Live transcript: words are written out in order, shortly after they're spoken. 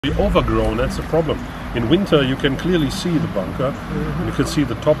Overgrown, that's the problem. In winter you can clearly see the bunker, you can see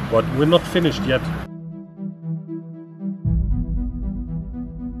the top, but we're not finished yet.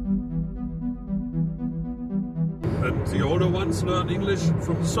 And the older ones learn English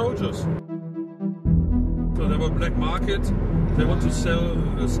from the soldiers. So they were black market, they want to sell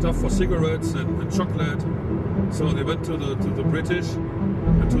stuff for cigarettes and chocolate. So they went to the British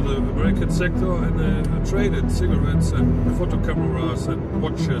and to the American sector and they traded cigarettes and photo cameras and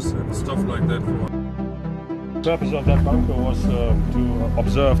watches and stuff like that. The purpose of that bunker was to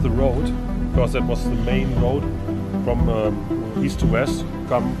observe the road, because that was the main road from east to west.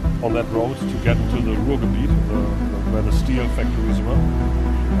 Come on that road to get to the Ruhrgebiet, where the steel factories were.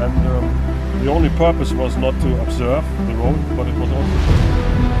 And the only purpose was not to observe the road, but it was also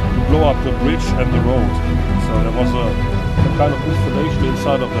to blow up the bridge and the road. So there was a kind of installation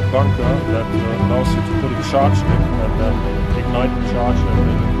inside of that bunker that allows you to put a charge in and then ignite the charge and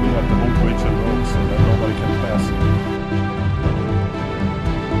then blow up the whole bridge and road so that nobody can pass.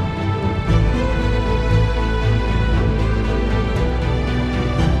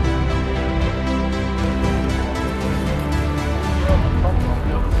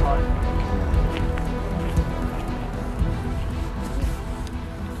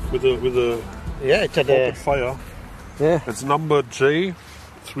 With a yeah, it's open fire. Yeah. It's number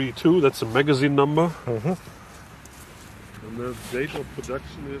J32, that's a magazine number. And the date of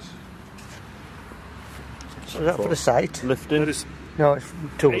production is... So that for the site? Lifting? That is no, it's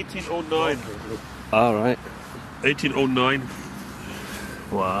 1809. Alright. 1809.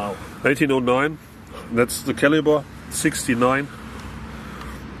 Wow. 1809. That's the caliber, 69.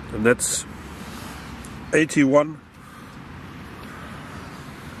 And that's 81.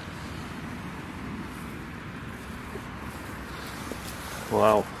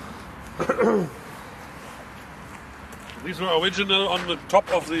 Wow. These were original on the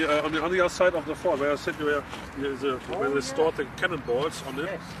top of the on the other side of the fort, where they stored the cannonballs on it.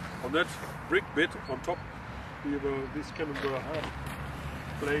 Yes. On that brick bit on top, these cannons were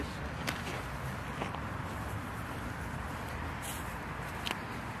placed.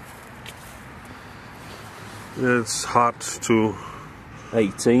 It's hard to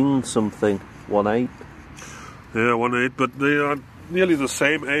 18 something, 1.8. Yeah, 1.8, but they are nearly the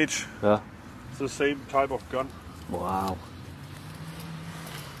same age. Yeah. It's the same type of gun. Wow.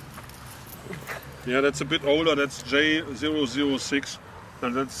 Yeah, that's a bit older. That's J006,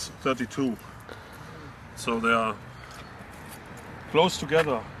 and that's 32. So they are close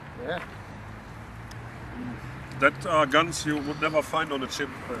together. Yeah. That are guns you would never find on a ship.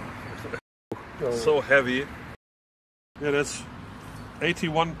 So heavy. Yeah, that's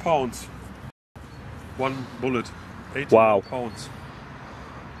 81 pounds. One bullet. 81 pounds.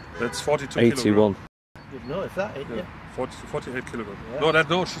 That's 42 81. kilograms. You'd know if that, yeah. 48 kilograms. Yeah.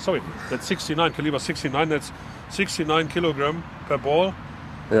 No, sorry. That's 69, caliber 69. That's 69 kilogram per ball.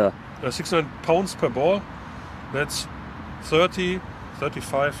 Yeah. 69 pounds per ball. That's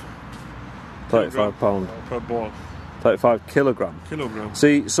 35 pound per ball. 35 kilograms.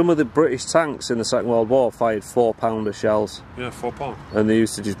 See, some of the British tanks in the Second World War fired 4-pounder shells. Yeah, 4 pounds. And they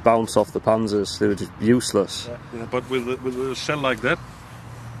used to just bounce off the panzers. They were just useless. Yeah, but with a shell like that,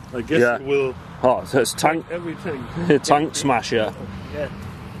 I guess it will. Oh, so it's tank. Everything. Tank smasher. Yeah.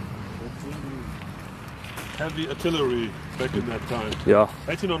 Heavy artillery back in that time. Yeah.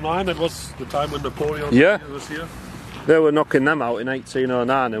 1809. That was the time when Napoleon was here. They were knocking them out in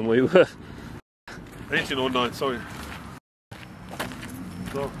 1809, and we were. 1809. Sorry.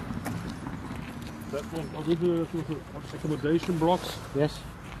 So that was accommodation blocks. Yes.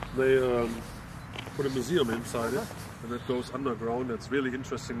 They put a museum inside it, and it goes underground. It's really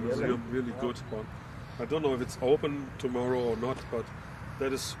interesting museum, really good one. I don't know if it's open tomorrow or not, but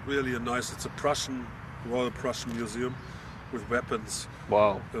that is really a nice. It's a Royal Prussian museum with weapons.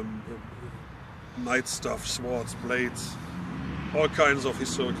 Wow. Knight stuff, swords, blades, all kinds of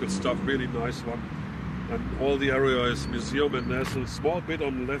historical stuff. Really nice one. And all the area is museum, and there's a small bit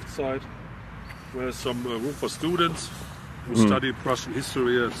on the left side where there's some room for students who study Prussian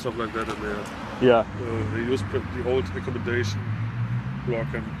history and stuff like that. And they use the old accommodation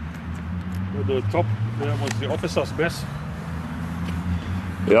block. And at the top there was the officers' mess.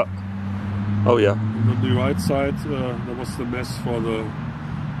 Yeah. Oh yeah. And on the right side there was the mess for the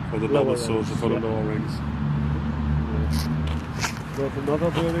lower soldiers, for the lower ranks. There's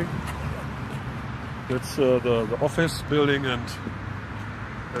another building. That's the office building and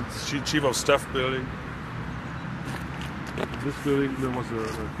chief of staff building. In this building there was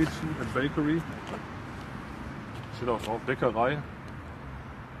a kitchen and bakery. Steht auch drauf, Bäckerei. Ja,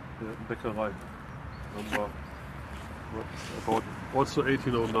 Bäckerei. About Also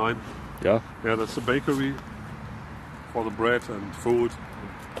 1809. Yeah. Yeah, that's a bakery for the bread and food.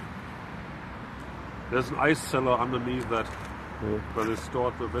 There's an ice cellar underneath that where they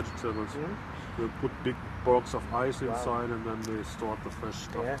stored the vegetables. They put big blocks of ice inside and then they stored the fresh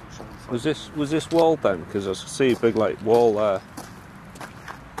stuff. Yeah. Was this walled then? Because I see a big like wall there.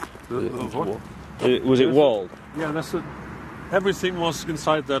 Was it walled? Yeah, that's it. Everything was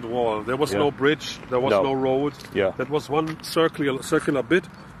inside that wall. There was no bridge, there was no road. Yeah. That was one circular bit.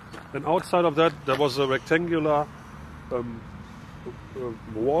 And outside of that, there was a rectangular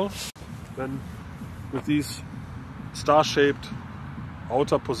wall. Then with these star-shaped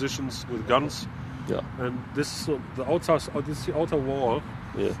outer positions with guns. Yeah. And this is the outer wall.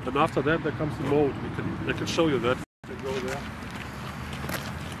 Yeah. And after that, there comes the moat. I can show you that. You can go there.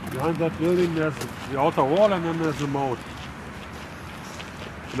 Behind that building, there's the outer wall, and then there's the moat.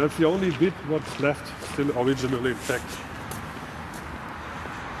 And that's the only bit what's left still originally intact.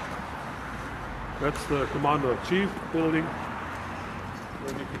 That's the Commander-in-Chief building.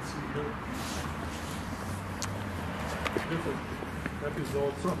 And you can see here different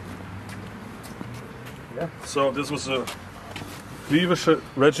episodes. Yeah. So this was a Kleve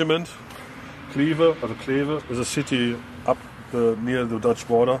regiment. Kleve is a city up near the Dutch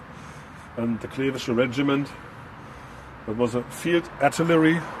border, and the Kleve regiment. That was a field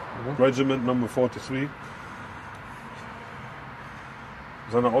artillery regiment number 43.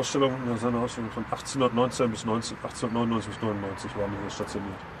 Seine Ausstellung von 1819 bis 1899 bis 99 waren hier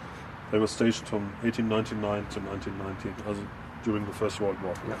stationiert. They were stationed from 1899 to 1919, also during the First World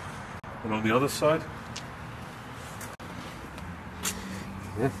War. Yeah. And on the other side,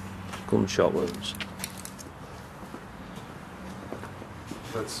 gunshot wounds.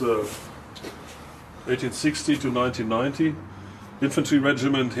 That's 1860 to 1990. Infantry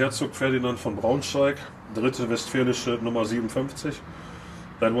Regiment Herzog Ferdinand von Braunschweig, 3. Westfälische Nummer 57.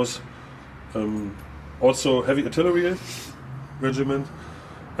 That was also heavy artillery regiment.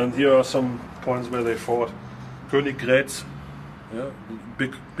 And here are some points where they fought. Königgrätz,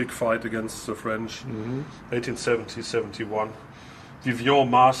 big fight against the French. 1870-71. Vivian,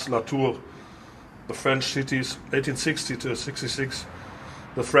 Mars, Latour, the French cities. 1860 to 66.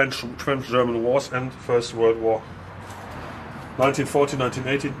 The French-German wars and First World War.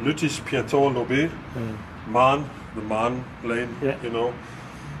 1940-1980, Lüttich, Piéton, Lobé, Marne, the Marne lane, you know.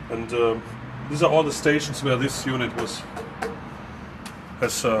 And these are all the stations where this unit has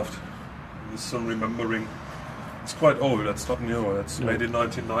served. There's some remembering. It's quite old, that's not new, that's made in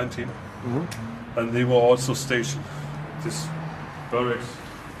 1919. And they were also stationed at this barracks.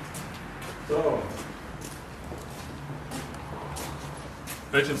 So,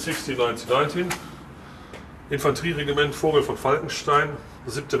 1860-1919, Infanterieregiment Vogel von Falkenstein,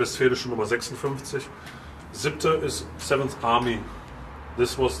 7. Westfälische Nummer 56. 7. is 7th Army.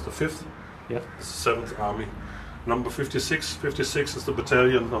 This was the 5th. Yeah. This is 7th Army. Number 56. 56 is the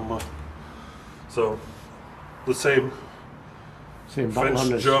battalion number. So, the same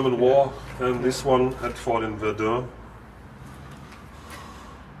French-German war. And this one had fought in Verdun.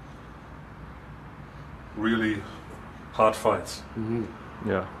 Really hard fights.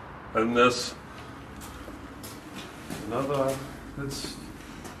 Yeah. And there's another, that's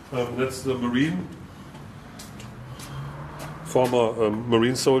the Marine, former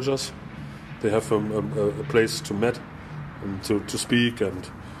Marine soldiers. They have a place to meet and to speak, and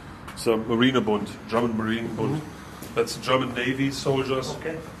some Marinebund, German Marinebund. That's German Navy soldiers,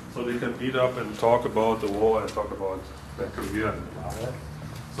 so they can meet up and talk about the war and talk about their career.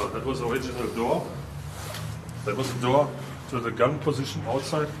 So that was the original door. That was the door to the gun position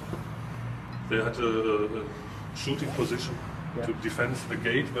outside. They had a shooting position to defend the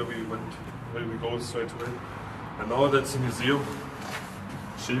gate where we go straight away. And now that's a museum.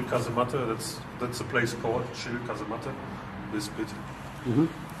 Schildkasematte, that's a place called Schildkasematte, this bit.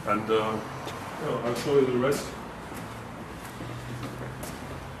 And I'll show you the rest.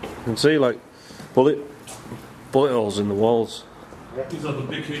 You can see like bullet holes in the walls. These are the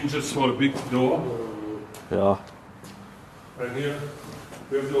big hinges for the big door. Yeah. And here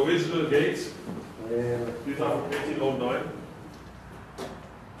we have the original gates. These are from 1809.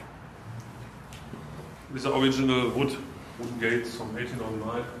 These are original wooden gates from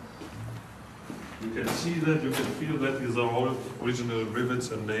 1809. You can see that, you can feel that. These are all original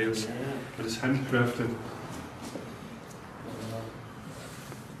rivets and nails. It is handcrafted.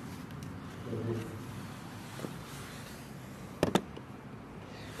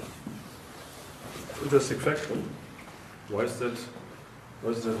 Interesting fact. Why is that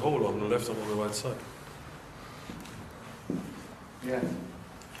hole on the left and on the right side? I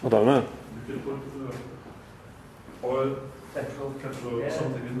don't know. You can put oil petrol or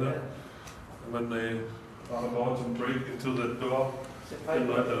something in there. And when they are about to break into the door, they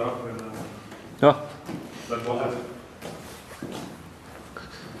light that up and that was it.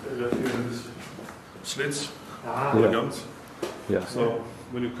 They left here these slits for the guns. Yeah. So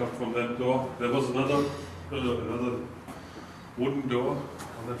when you come from that door, there was another wooden door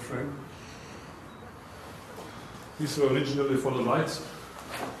on that frame. These were originally for the lights.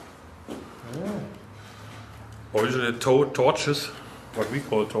 Originally torches, what we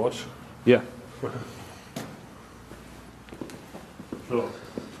call torch. Yeah. So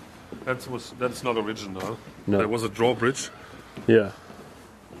that's not original. No. There was a drawbridge. Yeah.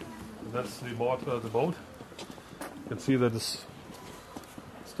 And that's the boat. You can see that it's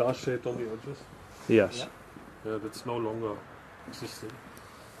star shaped on the edges. Yes. Yeah, that's no longer existing.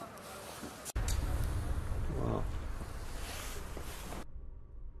 Wow.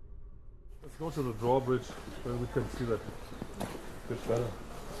 Let's go to the drawbridge where we can see that a bit better.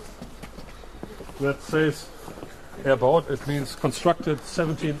 That says about, it means constructed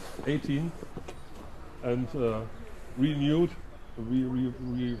 1718 and renewed,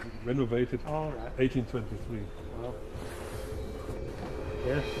 renovated 1823. Wow.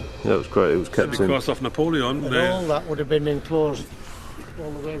 Yeah. Yeah, it was great. It was kept in. Because of Napoleon. And all that would have been enclosed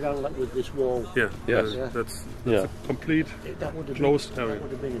all the way around, like with this wall. Yeah, Yes. that's a complete That would have closed been, area. That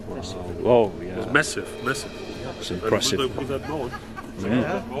would have been impressive. Oh, It yeah. was massive. It's impressive. And with that moat. Yeah.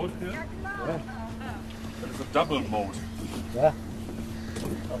 That moat here. That is a double moat. Yeah.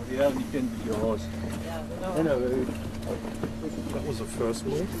 That was the first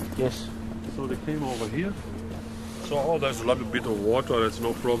moat. Yes. So they came over here. So there's a little bit of water, that's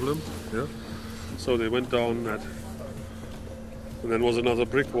no problem. Yeah. So they went down that. And then was another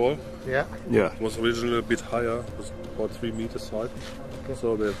brick wall. Yeah. Yeah. It was originally a bit higher, it was about 3 meters high.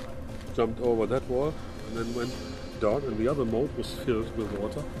 So they jumped over that wall and then went down, and the other moat was filled with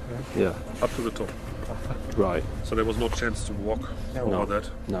water Yeah. up to the top. Right. So there was no chance to walk over that.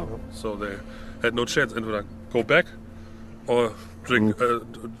 No. So they had no chance, and like go back or drown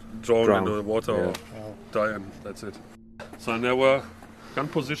in the water or die, and that's it. So there were gun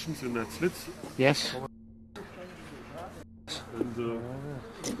positions in that slits. Yes. And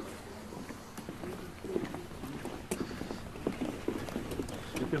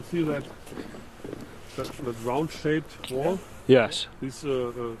you can see that round-shaped wall. Yes. These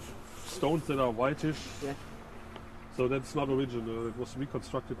stones that are whitish. Yeah. So that's not original. It was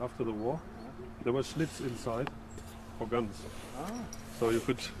reconstructed after the war. There were slits inside for guns. So you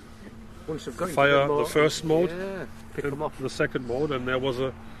could Once you've got fire the first mode, yeah. Pick them up. the second mode, and there was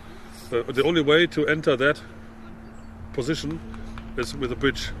the only way to enter that position is with a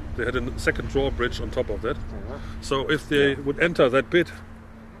bridge. They had a second drawbridge on top of that. So if they would enter that bit,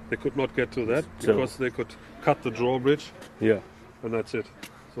 they could not get to that because they could cut the drawbridge, Yeah. and that's it.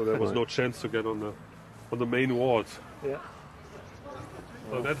 So there was no chance to get on the main walls. Yeah.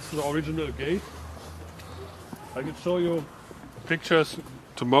 So that's the original gate. I can show you pictures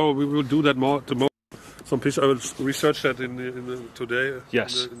tomorrow. We will do that more tomorrow. Some pictures. I will research that today.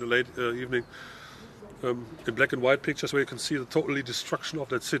 Yes. In the late evening. In black and white pictures where you can see the totally destruction of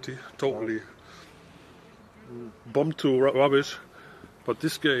that city. Totally bombed to rubbish. But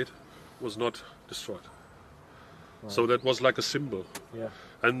this gate was not destroyed. So that was like a symbol. Yeah.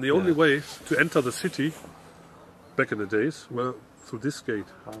 And the only way to enter the city back in the days were through this gate.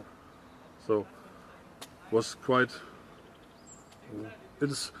 So was quite.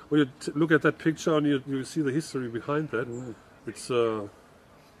 It's when you look at that picture and you see the history behind that. It's you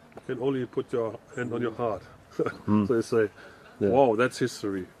can only put your hand on your heart. So you say, "Wow, that's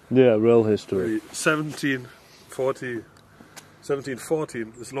history." Yeah, real history.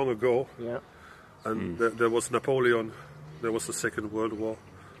 1714 is long ago, Yeah. and there was Napoleon. There was the Second World War.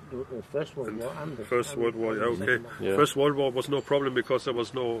 The First World War and the First World War, yeah, okay. Yeah. First World War was no problem because there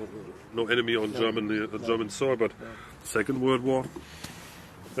was no enemy on German soil, but Second World War,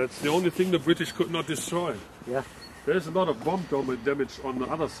 that's the only thing the British could not destroy. Yeah. There's a lot of bomb damage on the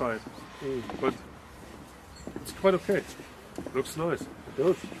other side, but it's quite okay. Looks nice. It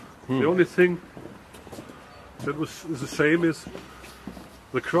does. The only thing that is a shame is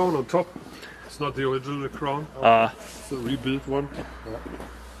the crown on top. It's not the original crown. It's a rebuilt one.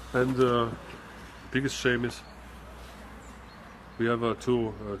 And biggest shame is we have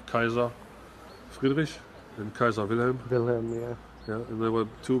two Kaiser Friedrich and Kaiser Wilhelm. Wilhelm, yeah. Yeah, and there were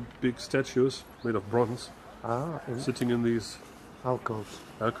two big statues made of bronze sitting in these alcoves,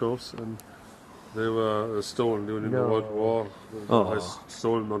 and they were stolen during the World War.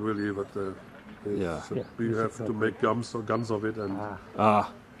 Stolen, not really, but we have to make guns of it, and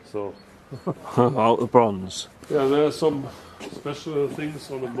so Out of bronze. Yeah, there are some special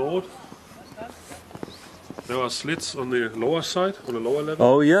things on the moat. There are slits on the lower side, on the lower level.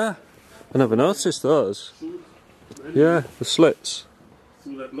 Oh yeah, I never noticed those. Yeah, the slits.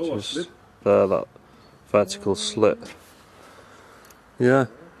 Through that lower slit. There, that vertical slit. Yeah.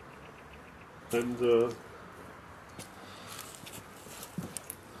 And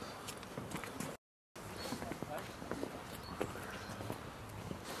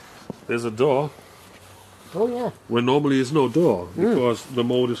there's a door. Oh yeah. Where normally is no door because the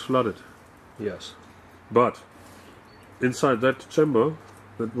moat is flooded. Yes. But inside that chamber,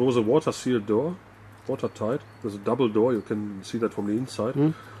 there was a water-sealed door, watertight. There's a double door. You can see that from the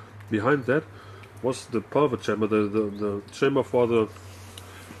inside. Behind that was the pulver chamber, the chamber for the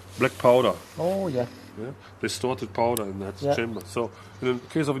black powder. Oh yeah. Yeah? They stored the powder in that chamber. So, in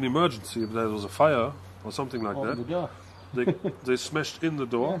case of an emergency, if there was a fire or something like that, The door. they smashed in the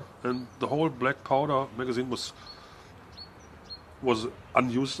door, and the whole black powder magazine was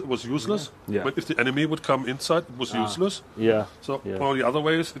useless. Yeah. But if the enemy would come inside, it was useless. Yeah. So all the other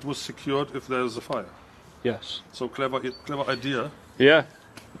ways, it was secured if there is a fire. Yes. So clever idea. Yeah.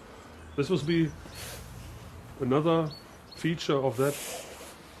 This would be another feature of that.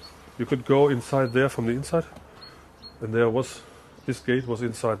 You could go inside there from the inside, and this gate was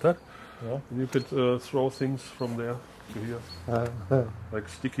inside that. Yeah. And you could throw things from there to here, like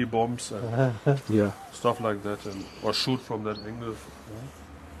sticky bombs and stuff like that, or shoot from that angle.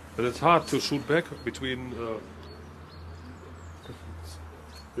 But it's hard to shoot back between.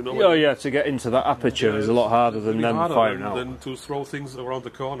 Oh yeah, to get into that aperture is a lot harder than really them harder firing out. than to throw things around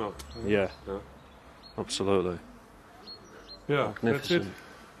the corner. Yeah. Absolutely. Yeah, that's it.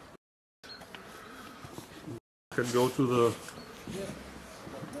 You can go to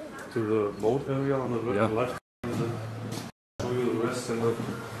the moat area on the left and then show you the rest.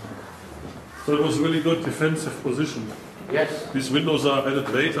 So it was a really good defensive position. Yes. These windows are added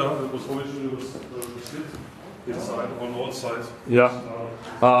later. It was originally slit inside on all sides. Yeah.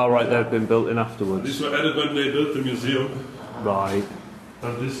 Ah, right, they've been built in afterwards. These were added when they built the museum. Right.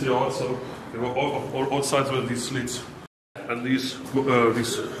 And this here also, they were all sides were these slits. And these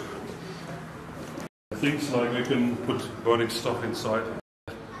things like we can put burning stuff inside,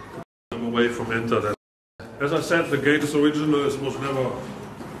 them away from enter that. As I said, the gate is original, it was never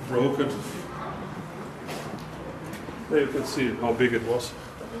broken. There you can see how big it was.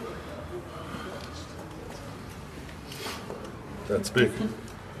 That's big.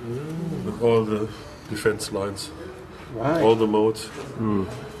 With all the defense lines, all the moats. And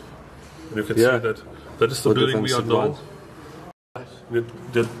you can see that is the building we are now.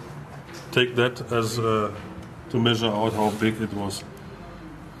 They take that as to measure out how big it was.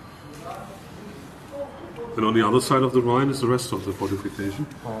 And on the other side of the Rhine is the rest of the fortification,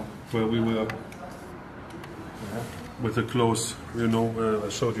 where we were with the close. I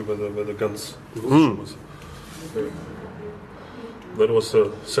showed you where the guns was. That was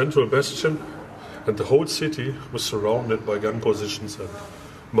the central bastion, and the whole city was surrounded by gun positions and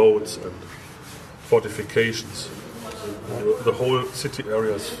moats and fortifications. The whole city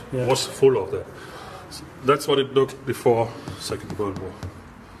areas was full of that. So that's what it looked before Second World War.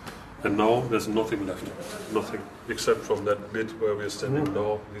 And now there's nothing left. Nothing. Except from that bit where we're standing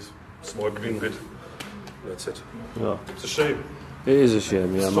now, this small green bit. That's it. Yeah. It's a shame. It is a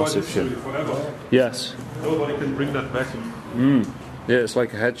shame, yeah, massive shame. Forever. Yes. Nobody can bring that back. Yeah, it's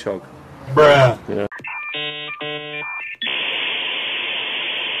like a hedgehog. Bruh. Yeah.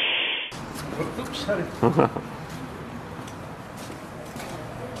 Oops, sorry.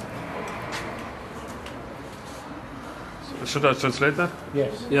 Should I translate that?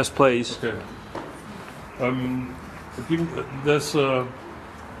 Yes. Yes, please. Okay. I think there's. Don't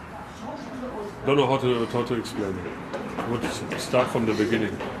know how to explain it. I would start from the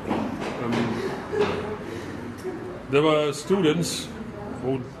beginning. There were students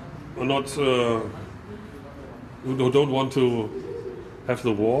who are not, who don't want to have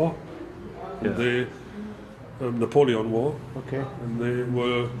the war. Yeah. They Napoleon War. Okay. And they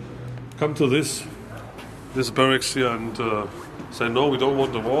will come to this barracks here and say, no, we don't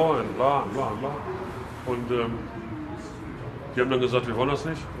want the war and blah, blah, blah. Und die haben dann gesagt, wir wollen das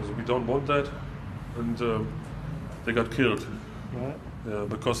nicht, also we don't want that. And they got killed. Right. Yeah,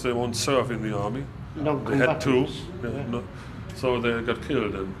 because they won't serve in the army. They had to. No. So they got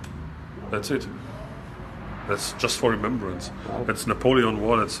killed and that's it. That's just for remembrance. That's Napoleon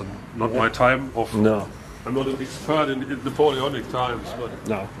War, that's not my time of... No. I'm not an expert in Napoleonic times, but...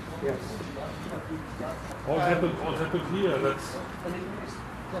 No. Yes. What happened here? That's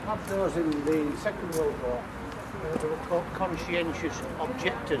They had those in the Second World War. They were called conscientious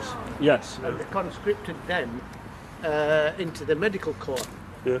objectors. Yes. And they conscripted them into the medical corps.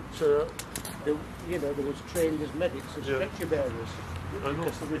 Yeah. So, they was trained as medics and Yeah. stretcher bearers. I know.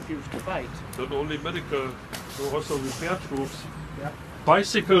 Because they refused to fight. Not only medical, there were also repair troops. Yeah.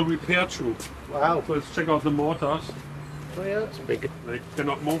 Bicycle repair troop. Wow. So let's check out the mortars. Oh yeah, that's big. They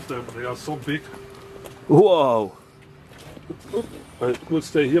cannot move them, they are so big. Whoa! I will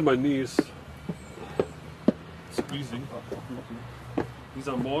stay here, my knees squeezing. These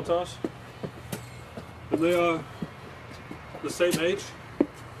are mortars. And they are the same age.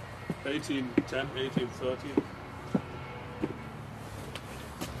 1810, 1813.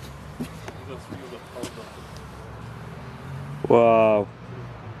 These are 300 pounder. Wow.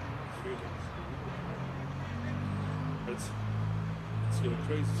 It's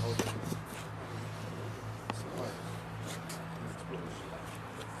crazy how they survive.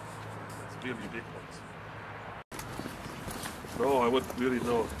 It's really big ones. No, I would really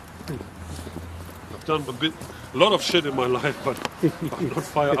know. I've done a lot of shit in my life, but I'm not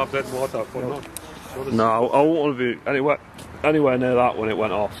fire up that water for not. No, I won't want to be anywhere near that when it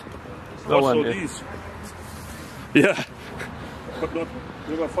went off. Also these, Yeah. but not.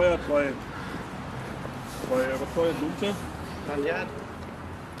 They were fired by Luther. Spaniard.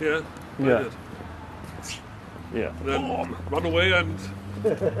 Yeah. Yeah. Yeah. Then run away and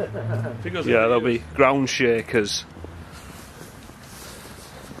fingers. Yeah, there'll be ground shakers.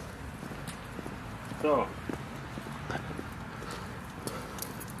 So.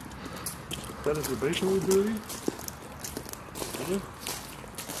 That is the bakery building.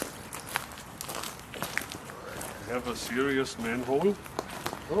 We have a serious manhole.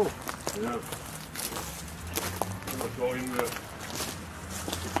 Oh. Yeah. I'm going the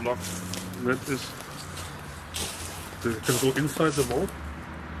block. That is. You can go inside the wall.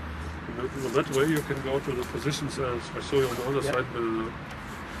 In that way, you can go to the positions as I show you on the other side with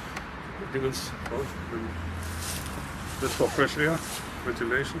the dingens. That's for fresh air,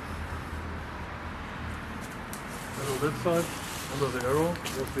 ventilation. And on that side, under the arrow,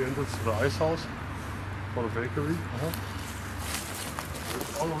 was the entrance to the ice house for the bakery.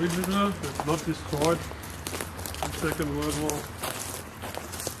 It's all original, it's not destroyed in the Second World War.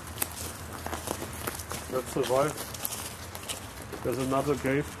 That survived. There's another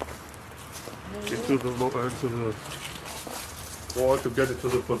gate into the wall to get into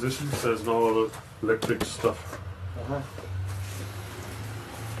the positions. There's now all the electric stuff.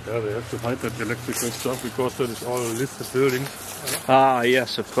 Yeah, they have to hide that electrical stuff because that is all listed buildings. Ah,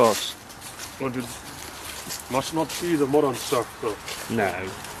 yes, of course. But it must not be the modern stuff. So, No.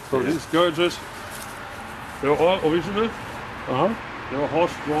 so these garages, they're all original. They were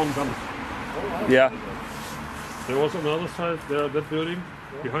horse-drawn guns. Yeah. There was on the other side, there, that building,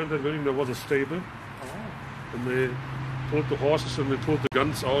 behind that building there was a stable. And they pulled the horses and they pulled the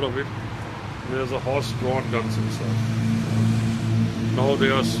guns out of it. And there's a horse-drawn guns inside. Now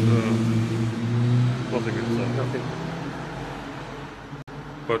there's nothing inside. Nothing.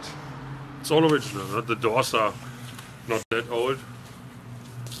 But it's all original. Huh? The doors are not that old.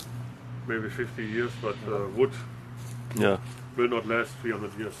 Maybe 50 years, but wood will not last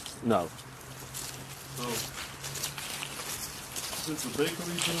 300 years. No. So, this is the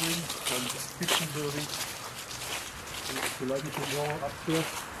bakery building and kitchen building. If you like, you can go up here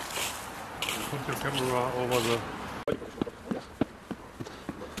and put your camera over the...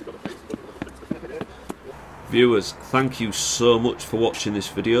 Viewers, thank you so much for watching this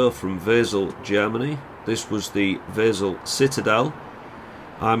video from Wesel, Germany. This was the Wesel Citadel.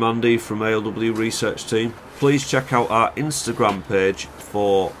 I'm Andy from ALW Research Team. Please check out our Instagram page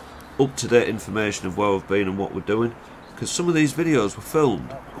for up-to-date information of where we've been and what we're doing, because some of these videos were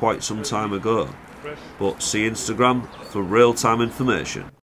filmed quite some time ago. But see Instagram for real-time information.